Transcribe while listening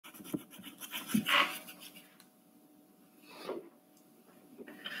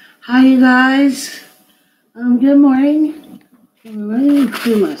Hi, you guys. Good morning. Let me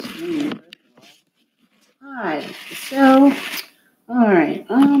do my screen. Hi. So, all right.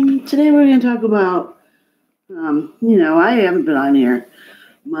 Today we're going to talk about. I haven't been on here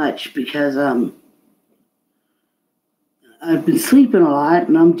much because I've been sleeping a lot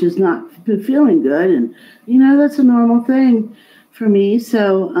and I'm just not been feeling good, and that's a normal thing for me.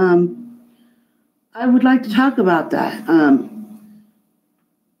 So, I would like to talk about that.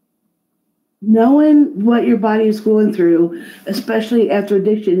 Knowing what your body is going through, especially after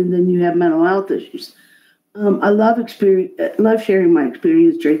addiction, and then you have mental health issues. I love love sharing my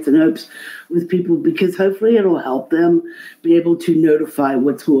experience, traits, and hopes with people because hopefully it'll help them be able to notify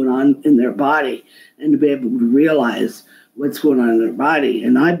what's going on in their body and to be able to realize what's going on in their body.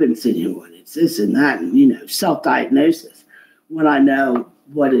 And I've been sitting here going, it's this and that, and self-diagnosis when I know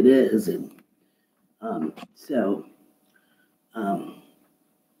what it is, and so. Um,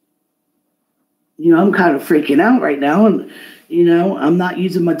 I'm kind of freaking out right now, and I'm not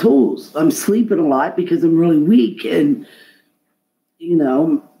using my tools. I'm sleeping a lot because I'm really weak, and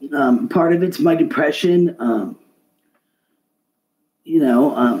part of it's my depression. You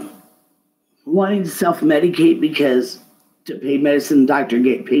know, um, Wanting to self-medicate because to pay medicine,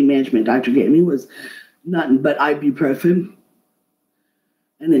 pain management doctor gave me was nothing but ibuprofen,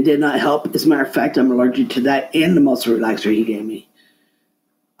 and it did not help. As a matter of fact, I'm allergic to that and the muscle relaxer he gave me.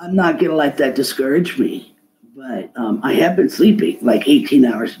 I'm not gonna let that discourage me, but I have been sleeping like 18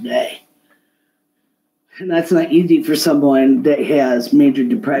 hours a day, and that's not easy for someone that has major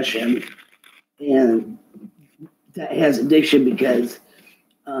depression and that has addiction because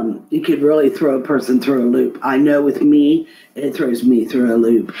it could really throw a person through a loop. I know with me, it throws me through a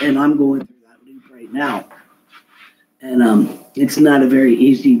loop, and I'm going through that loop right now, and it's not a very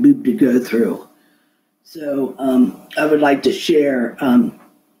easy loop to go through. So I would like to share.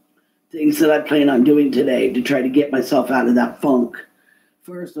 Things that I plan on doing today to try to get myself out of that funk.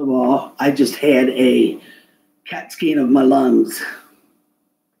 First of all, I just had a CAT scan of my lungs,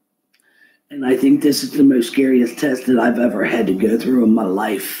 and I think this is the most scariest test that I've ever had to go through in my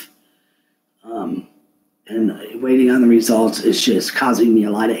life. Um, and waiting on the results is just causing me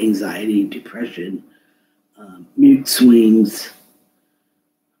a lot of anxiety, depression, mood swings,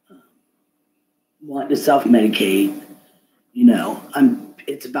 wanting to self medicate.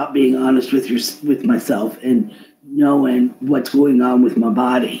 It's about being honest with myself and knowing what's going on with my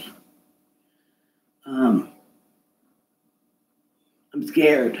body. Um, I'm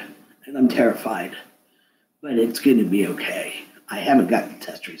scared and I'm terrified, but it's going to be okay. I haven't got the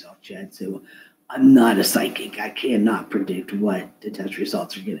test results yet, so I'm not a psychic. I cannot predict what the test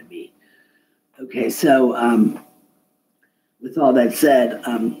results are going to be. Okay, so with all that said,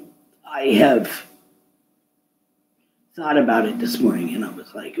 I have thought about it this morning, and I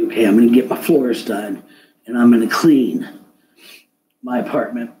was like, okay, I'm going to get my floors done and I'm going to clean my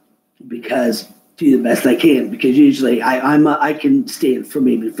apartment because do the best I can, because usually I can stand for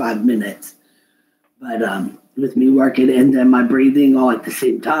maybe 5 minutes, but with me working and then my breathing all at the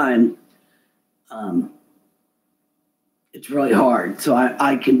same time, um, it's really hard. So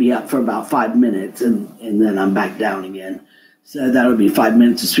I can be up for about 5 minutes and then I'm back down again. So that'll be 5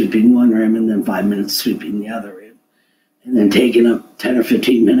 minutes of sweeping one room and then 5 minutes sweeping the other room, and then taking a 10 or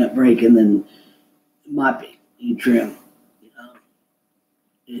 15 minute break and then mopping each room.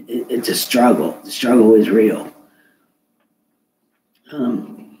 It's a struggle. The struggle is real.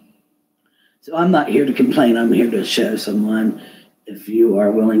 Um, so I'm not here to complain. I'm here to show someone, if you are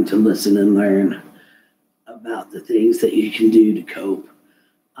willing to listen and learn about the things that you can do to cope.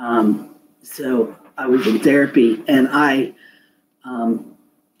 So I was in therapy, and I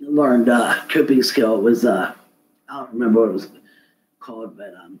learned a coping skill. It was I don't remember what it was called,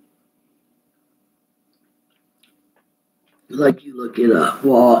 but like you look at a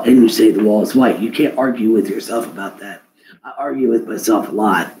wall and you say the wall is white. You can't argue with yourself about that. I argue with myself a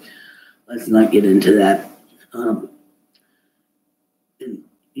lot. Let's not get into that. Um, and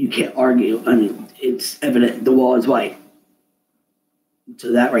you can't argue. I mean, it's evident the wall is white.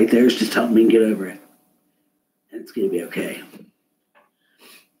 So that right there is just helping me get over it. And it's going to be okay.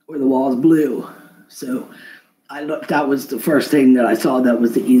 Or the wall is blue. So I looked, that was the first thing that I saw that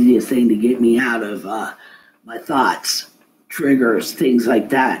was the easiest thing to get me out of my thoughts, triggers, things like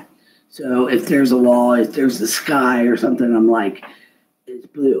that. So if there's a wall, if there's the sky or something, I'm like, it's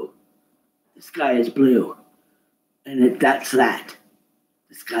blue. The sky is blue. And that's that.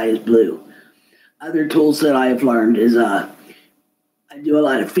 The sky is blue. Other tools that I have learned is I do a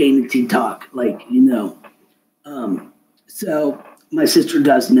lot of fantasy talk, like. So my sister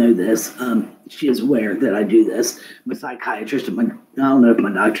does know this. She is aware that I do this. My psychiatrist and I don't know if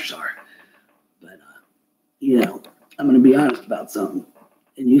my doctors are, but I'm going to be honest about something,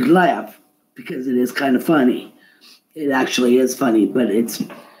 and you can laugh because it is kind of funny. It actually is funny, but it's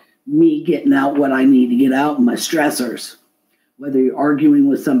me getting out what I need to get out, my stressors. Whether you're arguing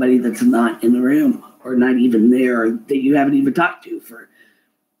with somebody that's not in the room or not even there, or that you haven't even talked to for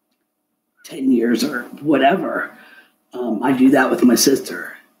 10 years or whatever. I do that with my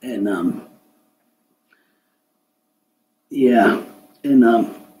sister. And I'm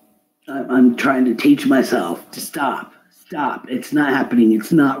trying to teach myself to stop. It's not happening.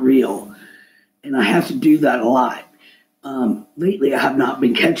 It's not real. And I have to do that a lot. Lately, I have not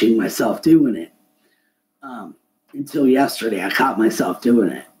been catching myself doing it. Until yesterday, I caught myself doing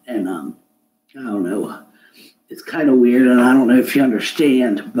it. And I don't know. It's kind of weird, and I don't know if you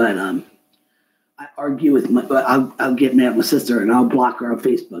understand, but I argue with I'll get mad at my sister, and I'll block her on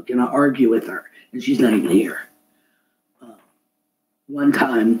Facebook, and I'll argue with her, and she's not even here. One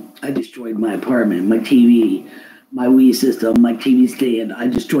time, I destroyed my apartment, my TV, my Wii system, my TV stand. I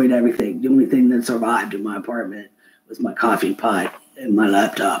destroyed everything. The only thing that survived in my apartment was my coffee pot and my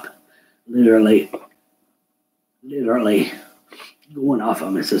laptop. Literally going off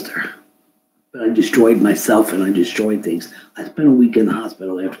on my sister. But I destroyed myself and I destroyed things. I spent a week in the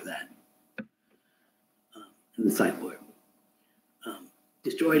hospital after that. In the psych ward.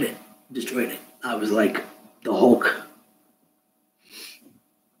 Destroyed it. I was like the Hulk.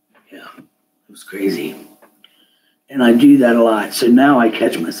 Yeah, it was crazy. And I do that a lot. So now I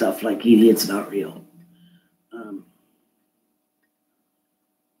catch myself like, it's not real.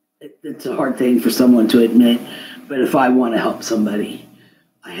 It's a hard thing for someone to admit. But if I want to help somebody,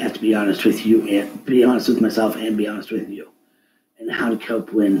 I have to be honest with you and be honest with myself and be honest with you. And how to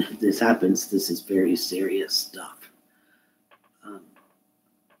cope when this happens. This is very serious stuff.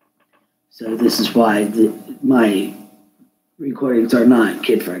 So this is why my recordings are not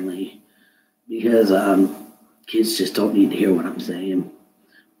kid-friendly. Because kids just don't need to hear what I'm saying.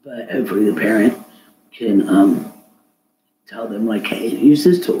 But hopefully the parent can tell them, like, hey, use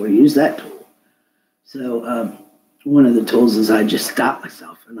this tool or use that tool. So one of the tools is I just stop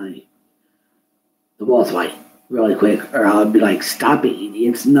myself and the wall's white really quick, or I'll be like, stop it, Edie.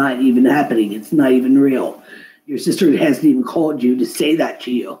 It's not even happening. It's not even real. Your sister hasn't even called you to say that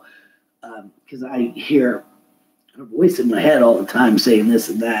to you. Because I hear her voice in my head all the time saying this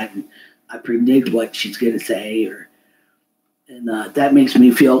and that, and I predict what she's going to say, and that makes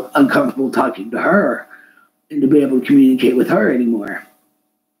me feel uncomfortable talking to her and to be able to communicate with her anymore.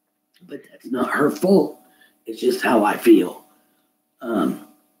 But that's not her fault. It's just how I feel.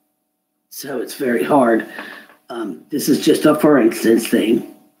 So it's very hard. This is just a for instance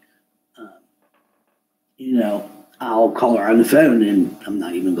thing. I'll call her on the phone, and I'm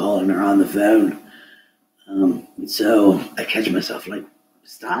not even calling her on the phone. So I catch myself like,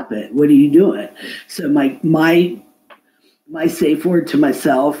 stop it. What are you doing? So my safe word to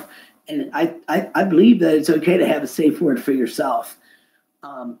myself, and I believe that it's okay to have a safe word for yourself.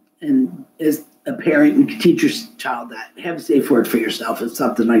 And as a parent, you can teach your child that. Have a safe word for yourself if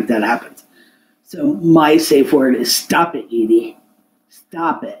something like that happens. So my safe word is stop it, Edie.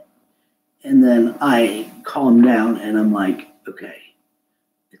 Stop it. And then I calm down and I'm like, okay,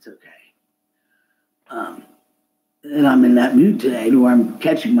 it's okay. And I'm in that mood today where I'm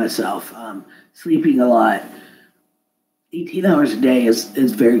catching myself, sleeping a lot. 18 hours a day is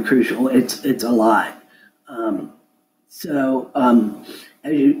very crucial. It's a lot.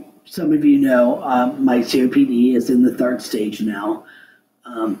 As some of you know, my COPD is in the 3rd stage now.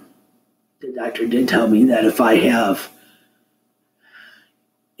 The doctor did tell me that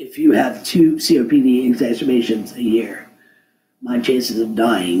if you have 2 COPD exacerbations a year, my chances of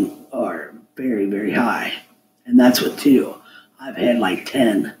dying are very, very high. And that's with 2. I've had like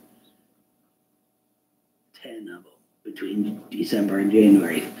 10 of them between December and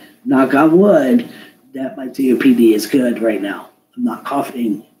January. Knock on wood, that my COPD is good right now. I'm not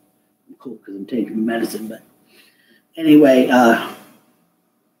coughing. I'm cool because I'm taking the medicine. But anyway,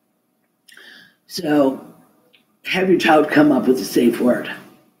 so have your child come up with a safe word.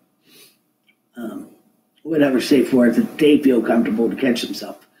 Whatever safe word that they feel comfortable to catch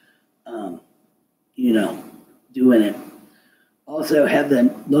themselves, doing it. Also have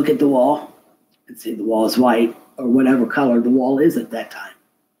them look at the wall and say the wall is white or whatever color the wall is at that time.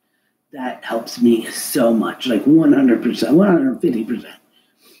 That helps me so much, like 100%, 150%,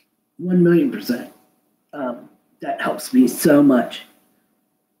 1,000,000%. That helps me so much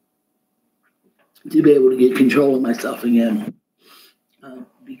to be able to get control of myself again.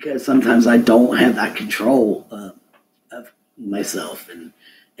 Because sometimes I don't have that control of myself, and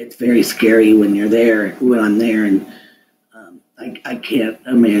it's very scary when you're there, when I'm there, and I can't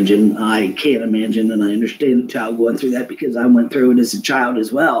imagine. I can't imagine, and I understand a child going through that because I went through it as a child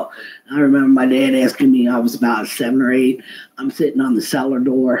as well. I remember my dad asking me, I was about 7 or 8. I'm sitting on the cellar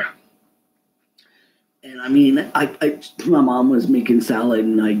door, and I mean, my mom was making salad,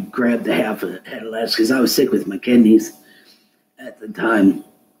 and I grabbed the half a head of lettuce because I was sick with my kidneys at the time,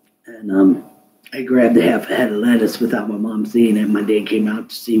 and I grabbed the half a head of lettuce without my mom seeing it. My dad came out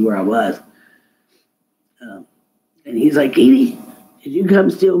to see where I was. Um, And he's like, Edie, did you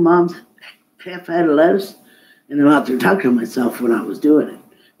come steal mom's half head of lettuce? And I'm out there talking to myself when I was doing it.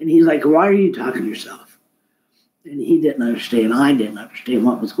 And he's like, why are you talking to yourself? And he didn't understand. I didn't understand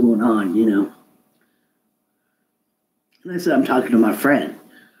what was going on, you know. And I said, I'm talking to my friend,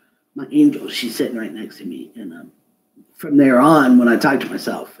 my angel. She's sitting right next to me. And from there on, when I talk to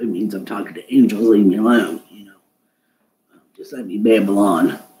myself, it means I'm talking to angels. Leave me alone, you know. Just let me babble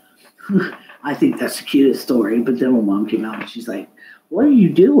on. I think that's the cutest story. But then when mom came out, she's like, what are you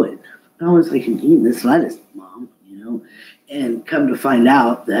doing? And I was like, I'm eating this lettuce, mom, you know. And come to find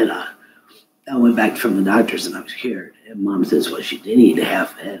out that I went back from the doctors and I was cured. And mom says, well, she did eat a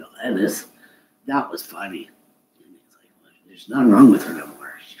half a head of lettuce. That was funny. And he's like, well, there's nothing wrong with her no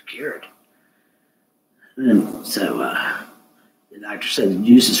more. She's cured. And so the doctor said the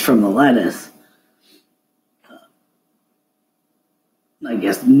juices from the lettuce, I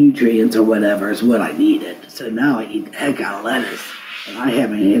guess the nutrients or whatever is what I needed. So now I eat the heck out of lettuce. And I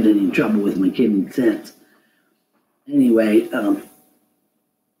haven't had any trouble with my kidney since. Anyway,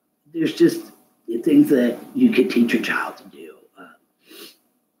 there's just things that you could teach your child to do.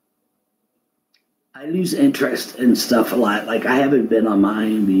 I lose interest in stuff a lot. Like I haven't been on my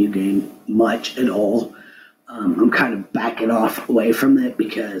video game much at all. I'm kind of backing off away from it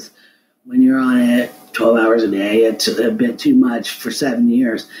because when you're on it 12 hours a day, it's a bit too much for 7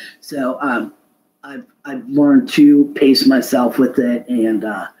 years. So I've learned to pace myself with it and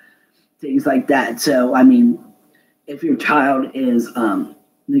things like that. So, I mean, if your child is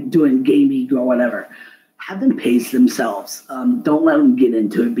doing gaming or whatever, have them pace themselves. Don't let them get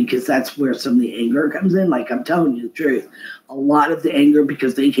into it because that's where some of the anger comes in. Like I'm telling you the truth. A lot of the anger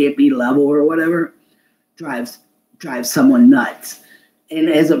because they can't be level or whatever drives someone nuts. And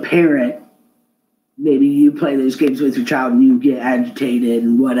as a parent, maybe you play those games with your child and you get agitated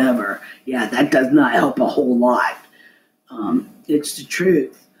and whatever. Yeah, that does not help a whole lot. It's the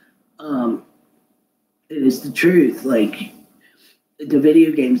truth. It is the truth. Like the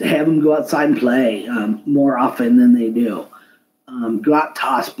video games, have them go outside and play more often than they do. Go out,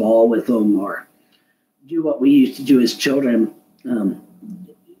 toss ball with them, or do what we used to do as children.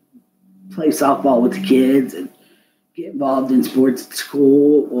 Play softball with the kids and get involved in sports at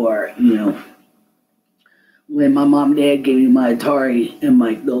school, or, you know, when my mom and dad gave me my Atari and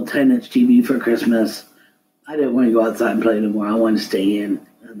my little 10-inch TV for Christmas, I didn't want to go outside and play anymore. I wanted to stay in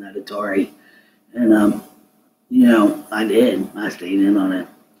on that Atari. And, you know, I did. I stayed in on it.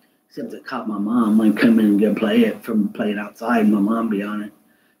 Except it caught my mom. I'd come in and go play it from playing outside and my mom be on it.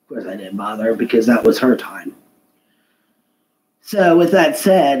 Of course, I didn't bother her because that was her time. So with that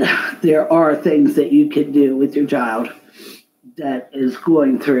said, there are things that you can do with your child that is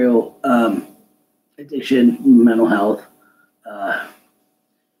going through addiction, mental health,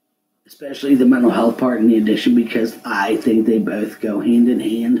 especially the mental health part and the addiction, because I think they both go hand in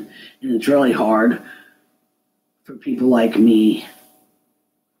hand. And it's really hard for people like me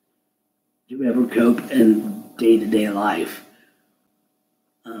to ever cope in day-to-day life.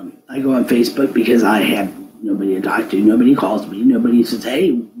 I go on Facebook because I have nobody to talk to. Nobody calls me. Nobody says,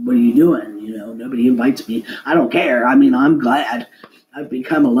 hey, what are you doing? You know, nobody invites me. I don't care. I mean, I'm glad I've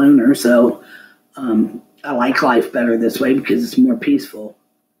become a loner. So I like life better this way because it's more peaceful.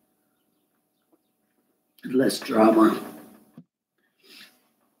 Less drama.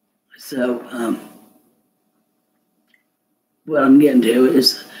 So what I'm getting to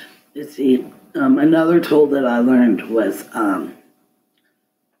is, let's see, another tool that I learned was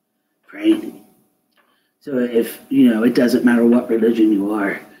praying. So if, you know, it doesn't matter what religion you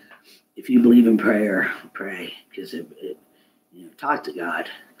are, if you believe in prayer, pray. Because you know, talk to God,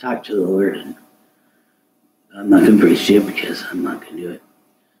 talk to the Lord. And I'm not going to preach to you because I'm not going to do it.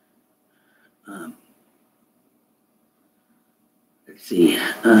 Let's see.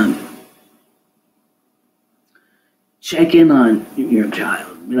 Check in on your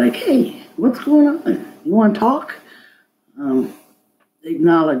child. Be like, hey, what's going on? You want to talk?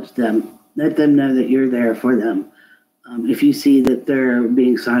 Acknowledge them. Let them know that you're there for them. If you see that they're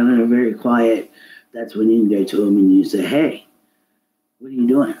being silent or very quiet, that's when you can go to them and you say, hey, what are you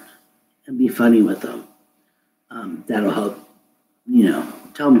doing? And be funny with them. That'll help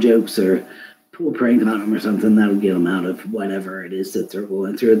tell them jokes or pull a prank on them or something that'll get them out of whatever it is that they're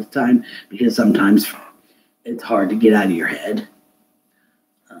going through at the time. Because sometimes it's hard to get out of your head.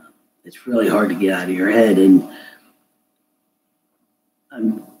 Uh, it's really hard to get out of your head, and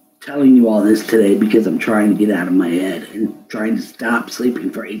I'm telling you all this today because I'm trying to get out of my head and trying to stop sleeping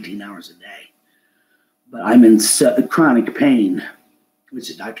for 18 hours a day. But I'm in chronic pain, which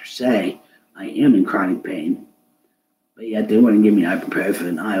the doctors say I am in chronic pain. But yet they want to give me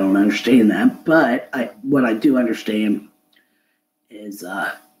ibuprofen. I don't understand that. But what I do understand is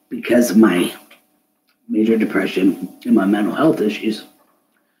because of my major depression and my mental health issues.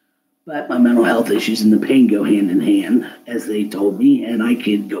 But my mental health issues and the pain go hand in hand, as they told me, and I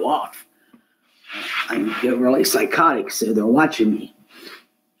could go off. I get really psychotic, so they're watching me.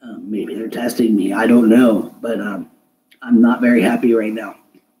 Maybe they're testing me. I don't know, but I'm not very happy right now.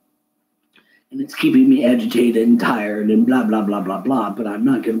 And it's keeping me agitated and tired and blah, blah, blah, blah, blah. But I'm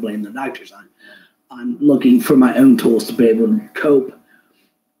not going to blame the doctors. I'm looking for my own tools to be able to cope,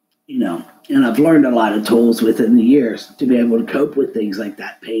 And I've learned a lot of tools within the years to be able to cope with things like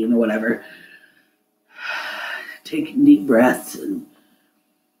that pain or whatever. Taking deep breaths, and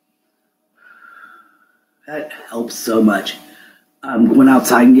that helps so much. Going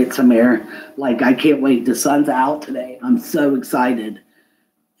outside and get some air. Like, I can't wait. The sun's out today. I'm so excited.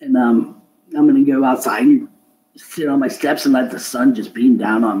 And I'm going to go outside and sit on my steps and let the sun just beam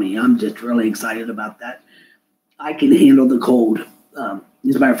down on me. I'm just really excited about that. I can handle the cold.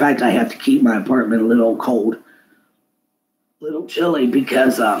 As a matter of fact, I have to keep my apartment a little cold, a little chilly,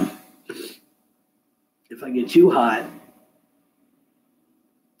 because if I get too hot,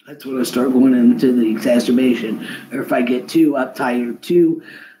 that's when I start going into the exacerbation. Or if I get too uptight or too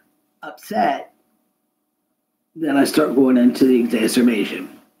upset, then I start going into the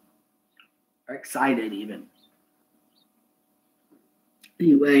exacerbation. Or excited even.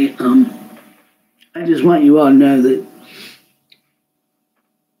 Anyway, I just want you all to know that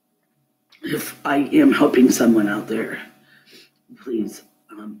if I am helping someone out there, please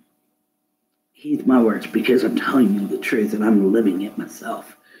heed my words, because I'm telling you the truth and I'm living it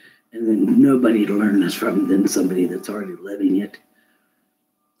myself. And then nobody to learn this from than somebody that's already living it.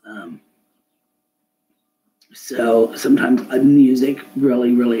 So sometimes music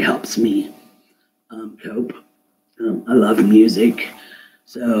really, really helps me cope. I love music.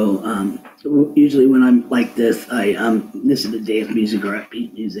 So usually when I'm like this, I listen to dance music or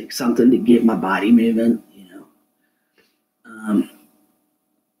upbeat music, something to get my body moving. Let's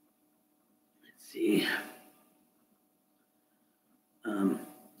see.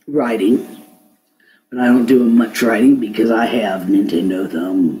 Writing, but I don't do much writing because I have Nintendo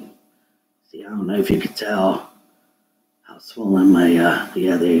thumb. See, I don't know if you could tell how swollen my yeah,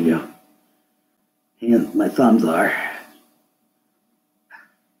 there you go. And my thumbs are.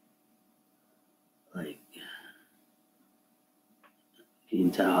 Like, you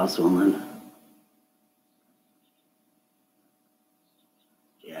can tell how swollen.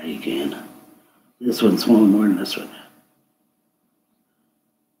 Yeah, you can. This one's swollen more than this one.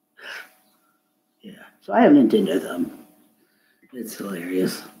 Yeah. So I have Nintendo thumb. It's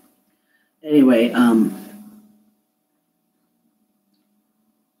hilarious. Anyway,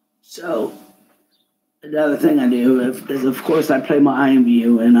 so another thing I do is, of course, I play my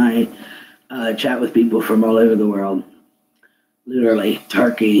IMView and I chat with people from all over the world. Literally,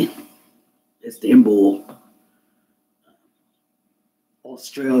 Turkey, Istanbul,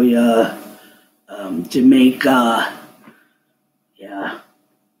 Australia, Jamaica, yeah.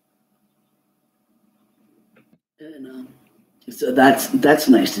 And so that's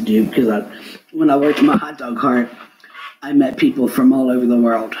nice to do, because when I worked in my hot dog cart, I met people from all over the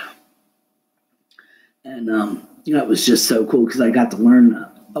world. And it was just so cool because I got to learn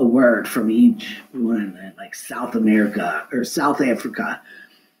a word from each one, like South America or South Africa,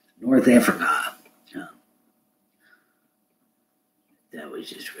 North Africa. Um, that was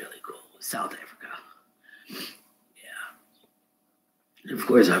just really cool. South Africa. Yeah. Of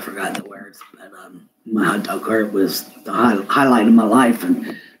course, I forgot the words, but my hot dog cart was the highlight of my life,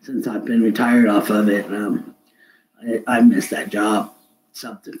 and since I've been retired off of it, I miss that job.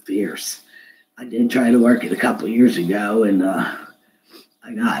 Something fierce. I did try to work it a couple of years ago, and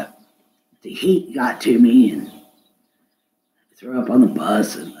the heat got to me, and I threw up on the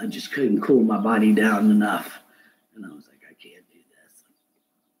bus, and I just couldn't cool my body down enough. And I was like, I can't do this.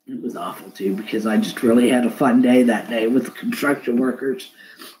 It was awful too, because I just really had a fun day that day with the construction workers.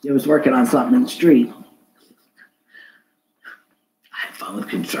 They was working on something in the street. I have fun with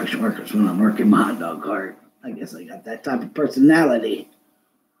construction workers when I'm working my hot dog cart. I guess I got that type of personality.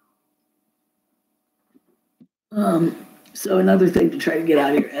 So another thing to try to get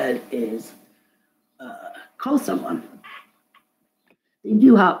out of your head is call someone.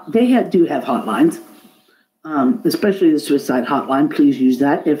 Do have hotlines, especially the suicide hotline. Please use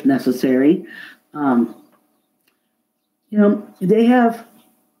that if necessary. Um, they have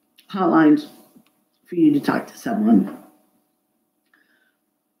hotlines for you to talk to someone.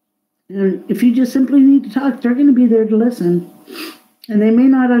 And if you just simply need to talk, they're going to be there to listen. And they may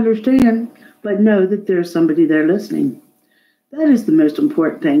not understand, but know that there's somebody there listening. That is the most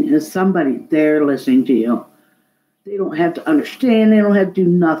important thing, is somebody there listening to you. They don't have to understand, they don't have to do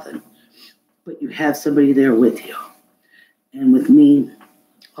nothing, but you have somebody there with you. And with me,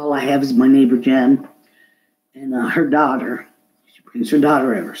 all I have is my neighbor Jen and her daughter. She brings her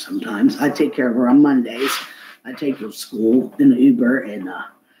daughter over sometimes. I take care of her on Mondays. I take her to school in the Uber, and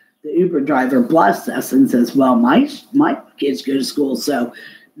the Uber driver blessed us and says, well, my kids go to school, so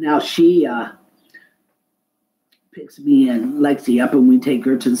now she picks me and Lexi up, and we take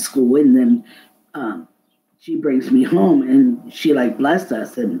her to the school, and then she brings me home, and she blessed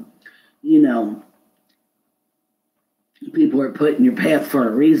us. And people are put in your path for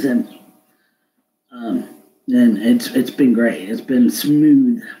a reason. And it's been great. It's been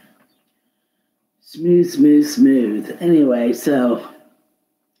smooth. Anyway, so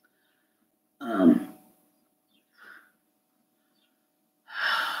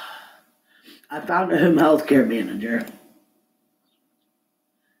I found a home health care manager,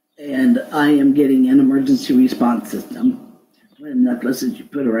 and I am getting an emergency response system. One of the necklaces you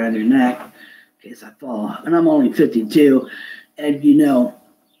put around your neck in case I fall. And I'm only 52, and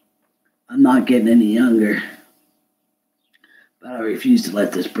I'm not getting any younger. But I refuse to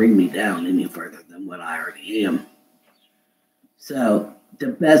let this bring me down any further than what I already am. So the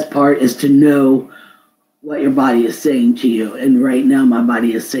best part is to know what your body is saying to you. And right now my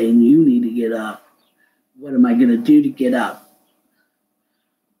body is saying, you need to get up. What am I going to do to get up?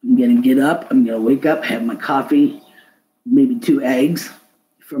 I'm going to get up. I'm going to wake up, have my coffee, maybe 2 eggs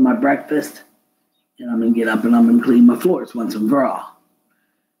for my breakfast. And I'm going to get up and I'm going to clean my floors once and for all.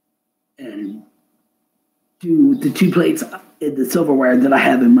 And do the 2 plates in the silverware that I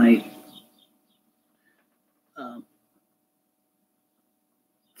have in my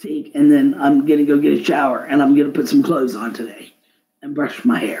sink. And then I'm going to go get a shower, and I'm going to put some clothes on today and brush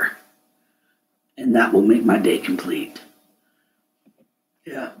my hair. And that will make my day complete.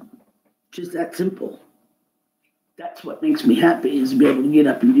 Yeah, just that simple. That's what makes me happy, is to be able to get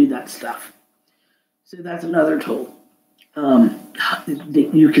up and do that stuff. So that's another tool.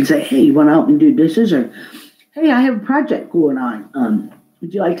 You can say, hey, you want to help me do dishes? Or, hey, I have a project going on.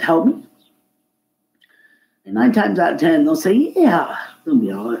 Would you like to help me? And 9 times out of 10, they'll say, yeah. They'll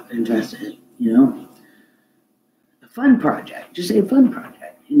be all interested, A fun project. Just say a fun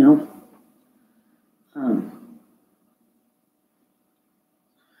project,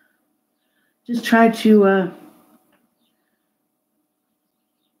 Just try to,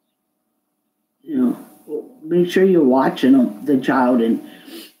 make sure you're watching the child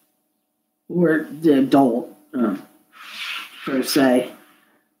or the adult, per se.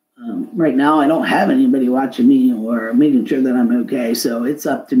 Right now, I don't have anybody watching me or making sure that I'm okay. So it's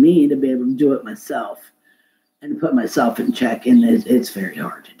up to me to be able to do it myself and put myself in check. And it's very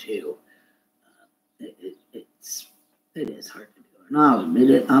hard to do. It is hard to do. And I'll admit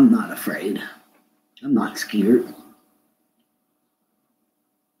it, I'm not afraid. I'm not scared.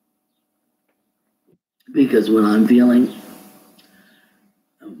 Because what I'm feeling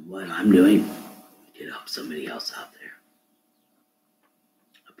and what I'm doing can help somebody else out there.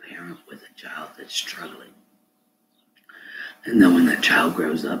 A parent with a child that's struggling. And then when that child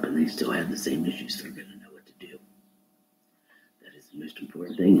grows up and they still have the same issues, they're going to know what to do. That is the most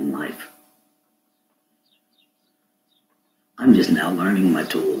important thing in life. I'm just now learning my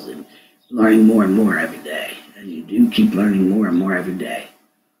tools and learning more and more every day. And you do keep learning more and more every day.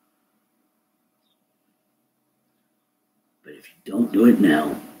 But if you don't do it now,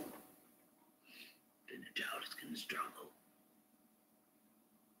 then the child is going to struggle.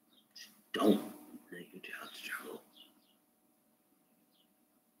 Just don't let your child struggle.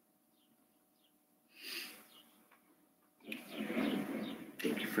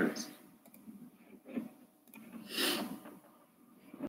 Thank you, friends.